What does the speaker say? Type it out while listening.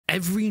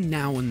Every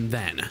now and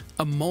then,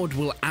 a mod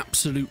will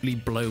absolutely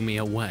blow me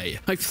away.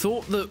 I've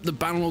thought that the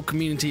Bannerlord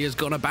community has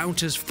gone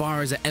about as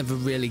far as it ever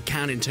really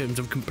can in terms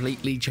of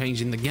completely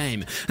changing the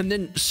game, and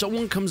then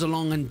someone comes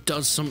along and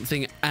does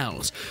something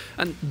else.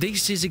 And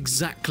this is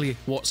exactly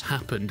what's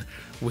happened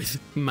with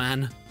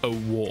Man O'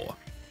 War.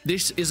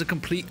 This is a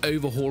complete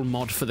overhaul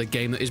mod for the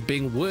game that is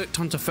being worked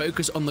on to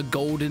focus on the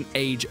golden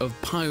age of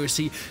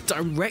piracy,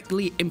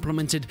 directly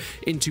implemented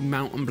into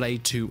Mount &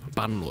 Blade 2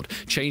 Bannerlord,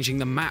 changing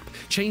the map,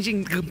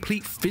 changing the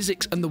complete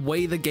physics and the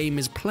way the game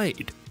is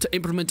played, to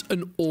implement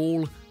an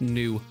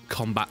all-new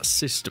combat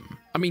system.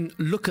 I mean,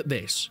 look at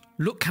this.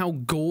 Look how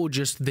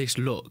gorgeous this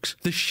looks.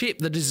 The ship,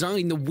 the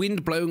design, the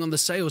wind blowing on the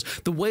sails,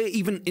 the way it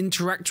even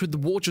interacts with the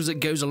water as it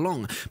goes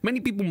along.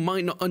 Many people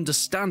might not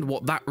understand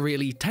what that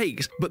really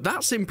takes, but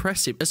that's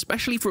impressive,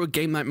 especially for a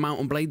game like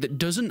Mount & Blade that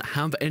doesn't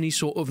have any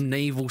sort of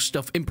naval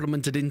stuff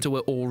implemented into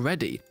it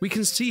already. We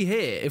can see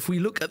here, if we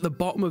look at the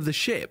bottom of the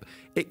ship,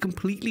 it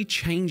completely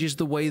changes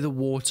the way the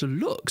water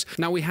looks.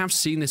 Now, we have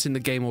seen this in the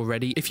game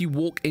already. If you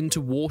walk into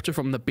water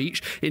from the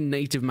beach in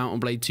native Mount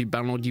 & Blade 2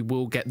 Bannerlord, you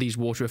will get these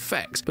water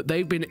effects, but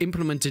they've been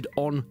implemented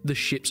on the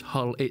ship's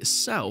hull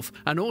itself,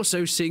 and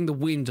also seeing the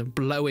wind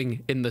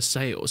blowing in the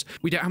sails.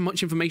 We don't have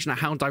much information on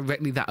how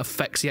directly that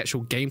affects the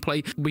actual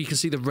gameplay. We can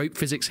see the rope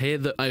physics here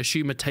that I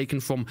assume are taken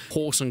from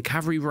horse and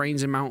cavalry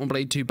reins in Mount &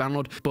 Blade 2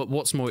 Bannerlord, but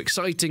what's more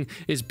exciting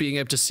is being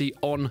able to see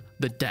on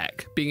the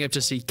deck, being able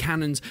to see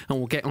cannons, and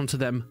we'll get onto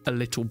them a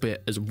little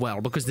bit as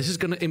well, because this is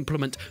going to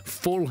implement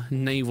full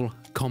naval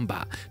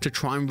combat to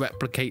try and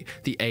replicate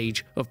the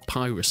age of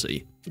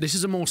piracy. This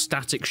is a more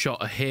static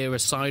shot here.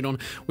 Aside on,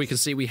 we can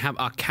see we have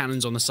our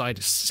cannons on the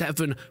side,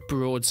 7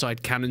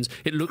 broadside cannons.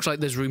 It looks like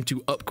there's room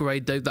to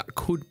upgrade, though. That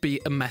could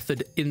be a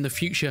method in the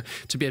future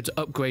to be able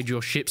to upgrade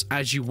your ships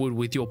as you would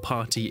with your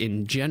party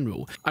in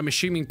general. I'm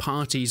assuming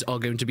parties are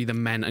going to be the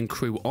men and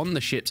crew on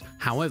the ships.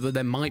 However,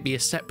 there might be a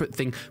separate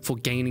thing for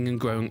gaining and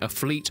growing a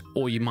fleet,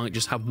 or you might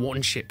just have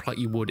one ship like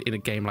you would in a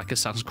game like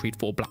Assassin's Creed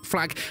 4 Black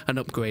Flag and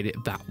upgrade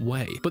it that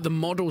way. But the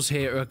models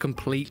here are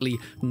completely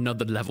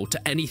another level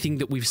to anything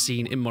that we've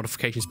seen in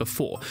modifications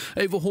before.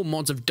 Overhaul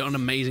mods have done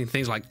amazing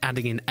things like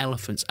adding in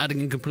elephants, adding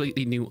in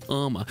completely new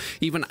armor,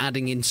 even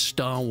adding in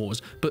Star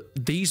Wars, but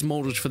these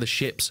models for the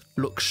ships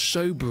look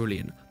so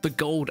brilliant. The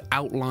gold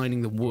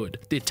outlining the wood,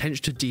 the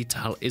attention to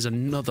detail is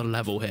another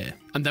level here.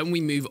 And then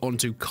we move on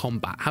to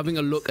combat, having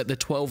a look at the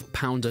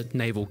 12-pounder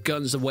naval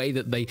guns, the way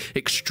that they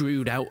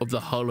extrude out of the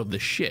hull of the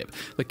ship,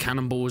 the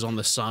cannonballs on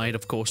the side,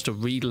 of course, to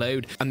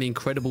reload, and the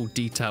incredible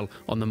detail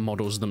on the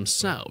models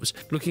themselves.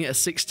 Looking at a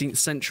 16th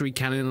century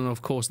cannon and,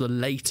 of course, the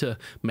later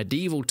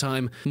medieval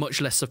time,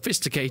 much less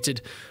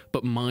sophisticated,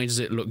 but my does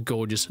it look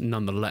gorgeous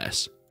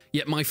nonetheless.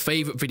 Yet my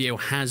favourite video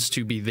has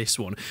to be this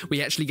one.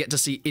 We actually get to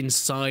see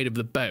inside of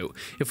the boat.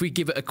 If we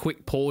give it a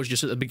quick pause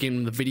just at the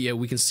beginning of the video,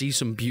 we can see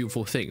some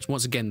beautiful things.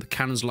 Once again, the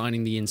cannons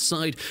lining the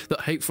inside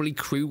that hopefully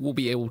crew will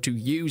be able to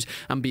use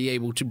and be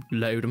able to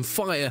load and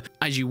fire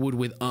as you would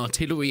with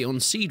artillery on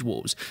siege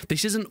walls.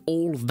 This isn't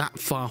all that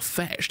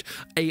far-fetched.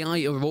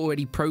 AI are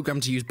already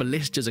programmed to use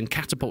ballistas and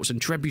catapults and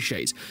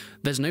trebuchets.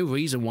 There's no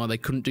reason why they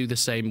couldn't do the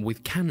same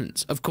with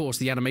cannons. Of course,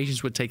 the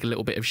animations would take a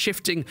little bit of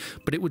shifting,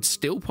 but it would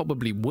still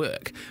probably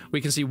work. We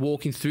can see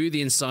walking through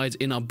the insides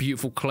in our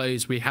beautiful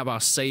clothes. We have our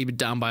saber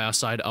down by our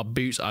side, our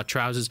boots, our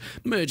trousers,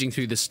 merging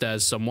through the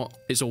stairs somewhat.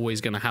 It's always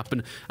going to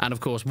happen. And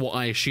of course, what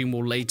I assume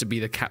will later be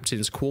the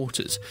captain's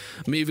quarters.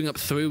 Moving up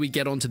through, we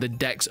get onto the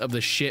decks of the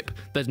ship.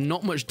 There's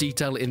not much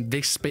detail in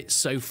this bit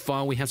so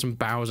far. We have some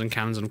barrels and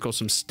cannons and of course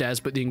some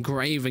stairs, but the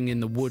engraving in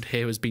the wood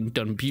here has been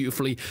done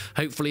beautifully.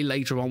 Hopefully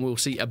later on we'll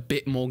see a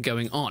bit more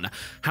going on.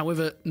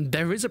 However,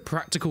 there is a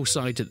practical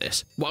side to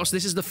this. Whilst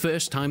this is the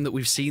first time that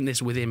we've seen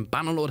this within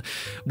Bannerlord,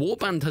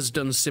 Warband has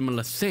done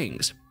similar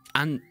things,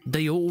 and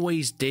they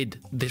always did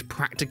this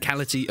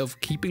practicality of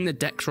keeping the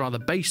decks rather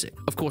basic.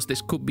 Of course,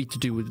 this could be to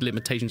do with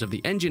limitations of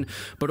the engine,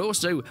 but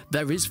also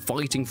there is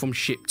fighting from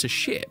ship to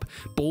ship.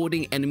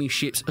 Boarding enemy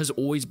ships has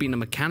always been a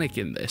mechanic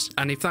in this,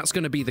 and if that's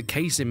going to be the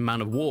case in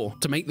Man of War,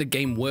 to make the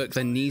game work,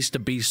 there needs to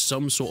be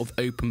some sort of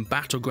open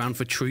battleground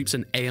for troops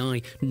and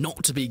AI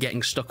not to be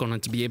getting stuck on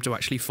and to be able to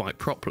actually fight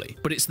properly.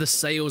 But it's the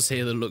sails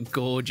here that look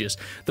gorgeous.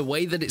 The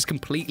way that it's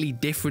completely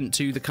different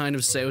to the kind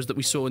of sails that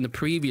we saw in the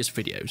previous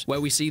videos,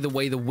 where we see the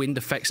way the wind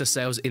affects the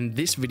sails in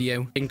this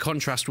video in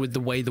contrast with the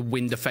way the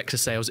wind affects the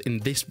sails in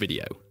this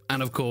video.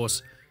 And of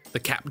course, the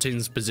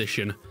captain's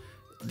position.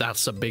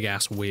 That's a big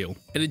ass wheel.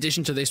 In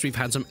addition to this, we've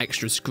had some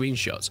extra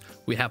screenshots.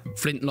 We have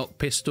flintlock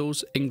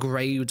pistols,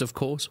 engraved of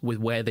course, with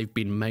where they've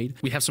been made.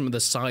 We have some of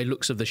the side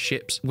looks of the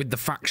ships, with the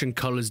faction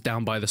colours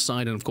down by the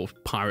side, and of course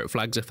pirate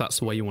flags if that's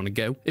the way you want to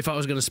go. If I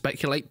was going to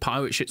speculate,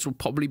 pirate ships will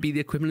probably be the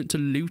equivalent to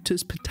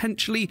looters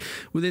potentially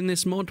within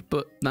this mod,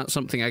 but that's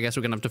something I guess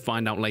we're going to have to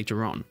find out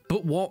later on.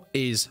 But what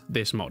is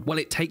this mod? Well,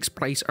 it takes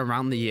place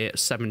around the year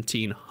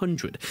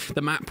 1700.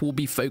 The map will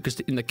be focused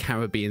in the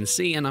Caribbean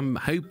Sea, and I'm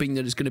hoping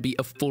that it's going to be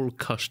a full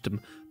custom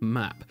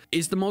map.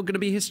 Is the mod going to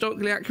be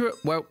historically accurate?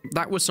 Well,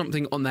 that was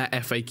something on their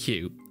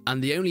FAQ,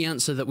 and the only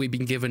answer that we've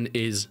been given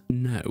is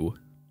no.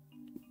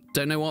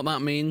 Don't know what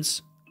that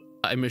means.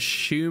 I'm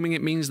assuming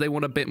it means they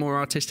want a bit more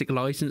artistic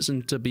license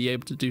and to be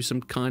able to do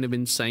some kind of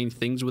insane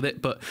things with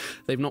it, but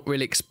they've not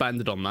really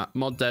expanded on that.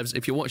 Mod devs,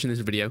 if you're watching this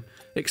video,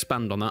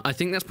 expand on that. I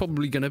think that's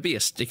probably going to be a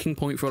sticking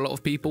point for a lot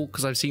of people,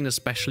 because I've seen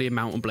especially in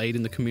Mount & Blade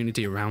in the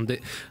community around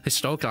it,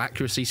 historical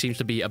accuracy seems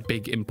to be a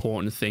big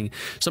important thing.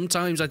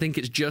 Sometimes I think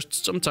it's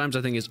just, sometimes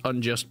I think it's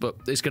unjust, but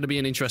it's going to be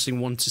an interesting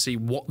one to see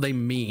what they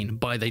mean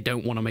by they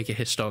don't want to make it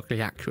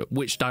historically accurate.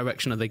 Which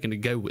direction are they going to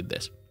go with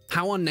this?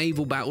 How are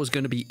naval battles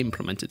going to be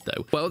implemented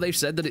though? Well, they've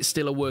said that it's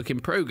still a work in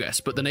progress,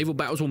 but the naval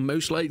battles will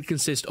most likely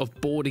consist of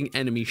boarding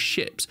enemy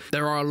ships.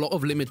 There are a lot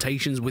of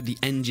limitations with the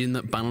engine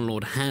that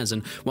Bannerlord has,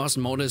 and whilst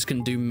modders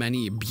can do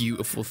many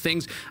beautiful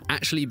things,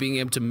 actually being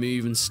able to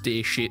move and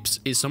steer ships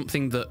is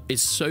something that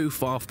is so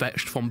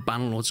far-fetched from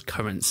Bannerlord's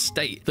current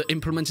state that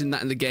implementing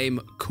that in the game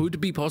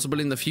could be possible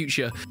in the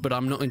future, but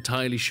I'm not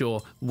entirely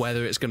sure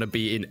whether it's going to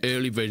be in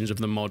early versions of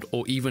the mod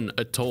or even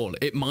at all.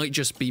 It might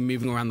just be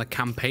moving around the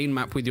campaign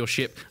map with your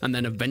ship, and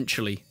then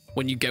eventually,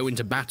 when you go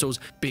into battles,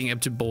 being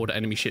able to board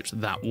enemy ships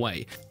that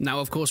way.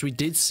 Now, of course, we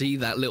did see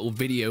that little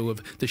video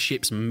of the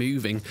ships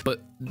moving, but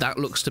that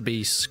looks to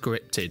be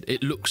scripted.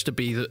 It looks to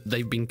be that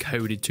they've been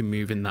coded to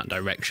move in that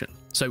direction.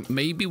 So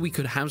maybe we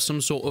could have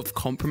some sort of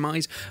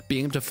compromise,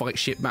 being able to fight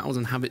ship battles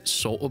and have it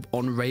sort of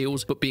on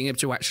rails, but being able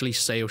to actually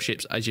sail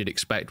ships as you'd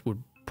expect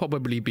would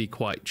probably be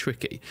quite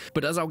tricky.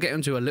 But as I'll get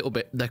into a little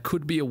bit, there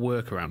could be a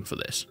workaround for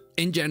this.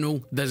 In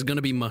general, there's going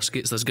to be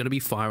muskets, there's going to be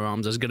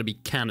firearms, there's going to be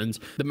cannons.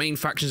 The main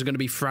factions are going to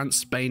be France,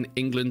 Spain,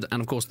 England,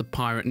 and of course the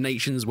pirate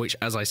nations, which,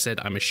 as I said,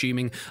 I'm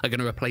assuming are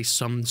going to replace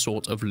some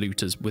sort of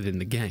looters within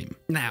the game.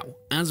 Now,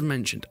 as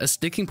mentioned, a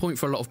sticking point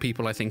for a lot of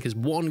people, I think, is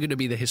one, going to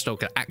be the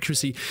historical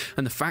accuracy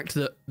and the fact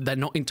that they're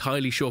not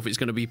entirely sure if it's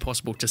going to be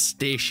possible to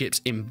steer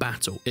ships in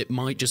battle. It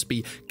might just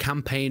be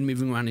campaign,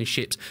 moving around in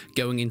ships,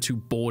 going into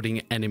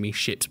boarding enemy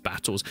ships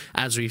battles,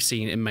 as we've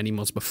seen in many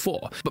mods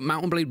before. But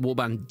Mount & Blade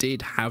Warband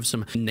did have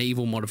some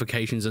naval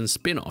modifications and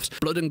spin-offs.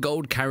 Blood and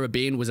Gold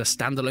Caribbean was a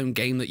standalone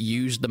game that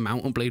used the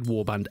Mount & Blade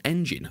Warband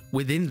engine.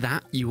 Within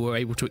that, you were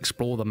able to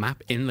explore the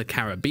map in the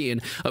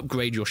Caribbean,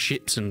 upgrade your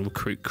ships and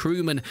recruit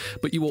crewmen,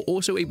 but you were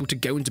also able to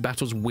go into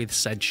battles with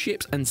said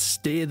ships and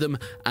steer them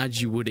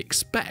as you would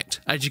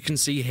expect. As you can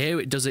see here,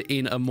 it does it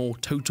in a more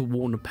Total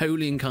War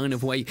Napoleon kind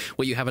of way,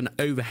 where you have an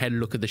overhead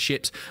look at the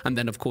ships, and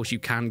then of course you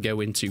can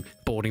go into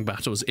boarding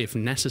battles if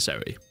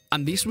necessary.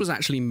 And this was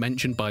actually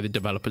mentioned by the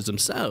developers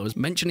themselves,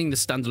 mentioning the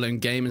standalone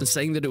game and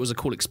saying that it was a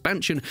cool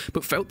expansion,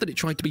 but felt that it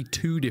tried to be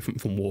too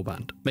different from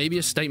Warband. Maybe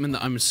a statement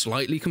that I'm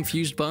slightly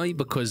confused by,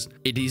 because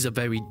it is a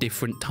very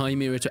different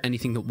time era to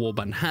anything that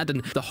Warband had,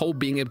 and the whole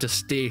being able to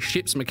steer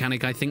ships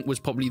mechanic, I think, was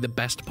probably the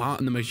best part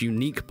and the most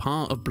unique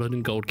part of Blood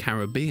and Gold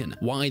Caribbean.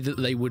 Why that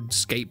they would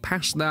skate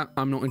past that,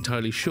 I'm not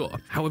entirely sure.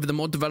 However, the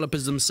mod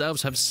developers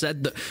themselves have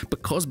said that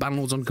because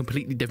Bannerlord's on a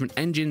completely different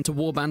engine to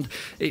Warband,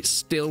 it's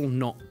still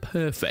not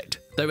perfect.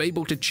 They're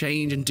able to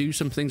change and do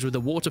some things with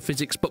the water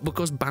physics, but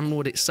because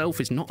Bannerlord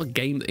itself is not a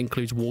game that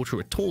includes water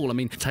at all, I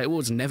mean,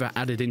 Tailward's never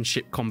added in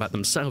ship combat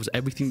themselves.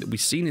 Everything that we've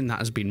seen in that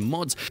has been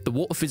mods. The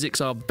water physics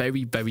are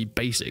very, very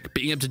basic.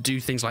 Being able to do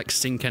things like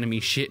sink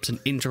enemy ships and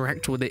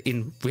interact with it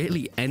in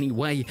really any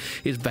way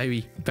is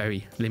very,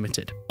 very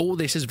limited. All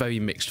this is very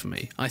mixed for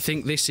me. I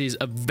think this is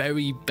a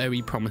very,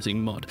 very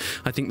promising mod.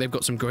 I think they've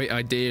got some great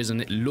ideas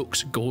and it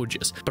looks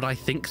gorgeous, but I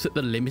think that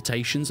the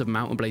limitations of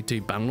Mount & Blade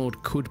 2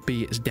 Bannerlord could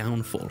be its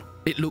downfall.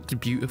 It looked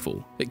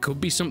beautiful. It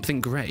could be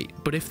something great,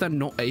 but if they're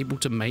not able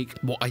to make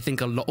what I think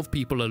a lot of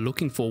people are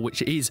looking for,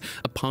 which is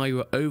a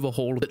pirate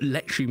overhaul that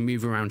lets you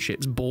move around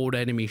ships, board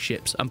enemy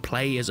ships, and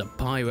play as a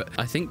pirate,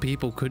 I think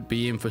people could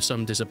be in for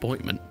some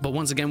disappointment. But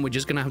once again, we're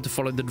just going to have to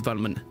follow the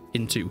development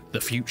into the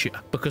future,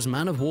 because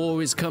Man of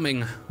War is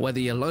coming, whether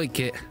you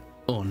like it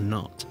or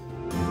not.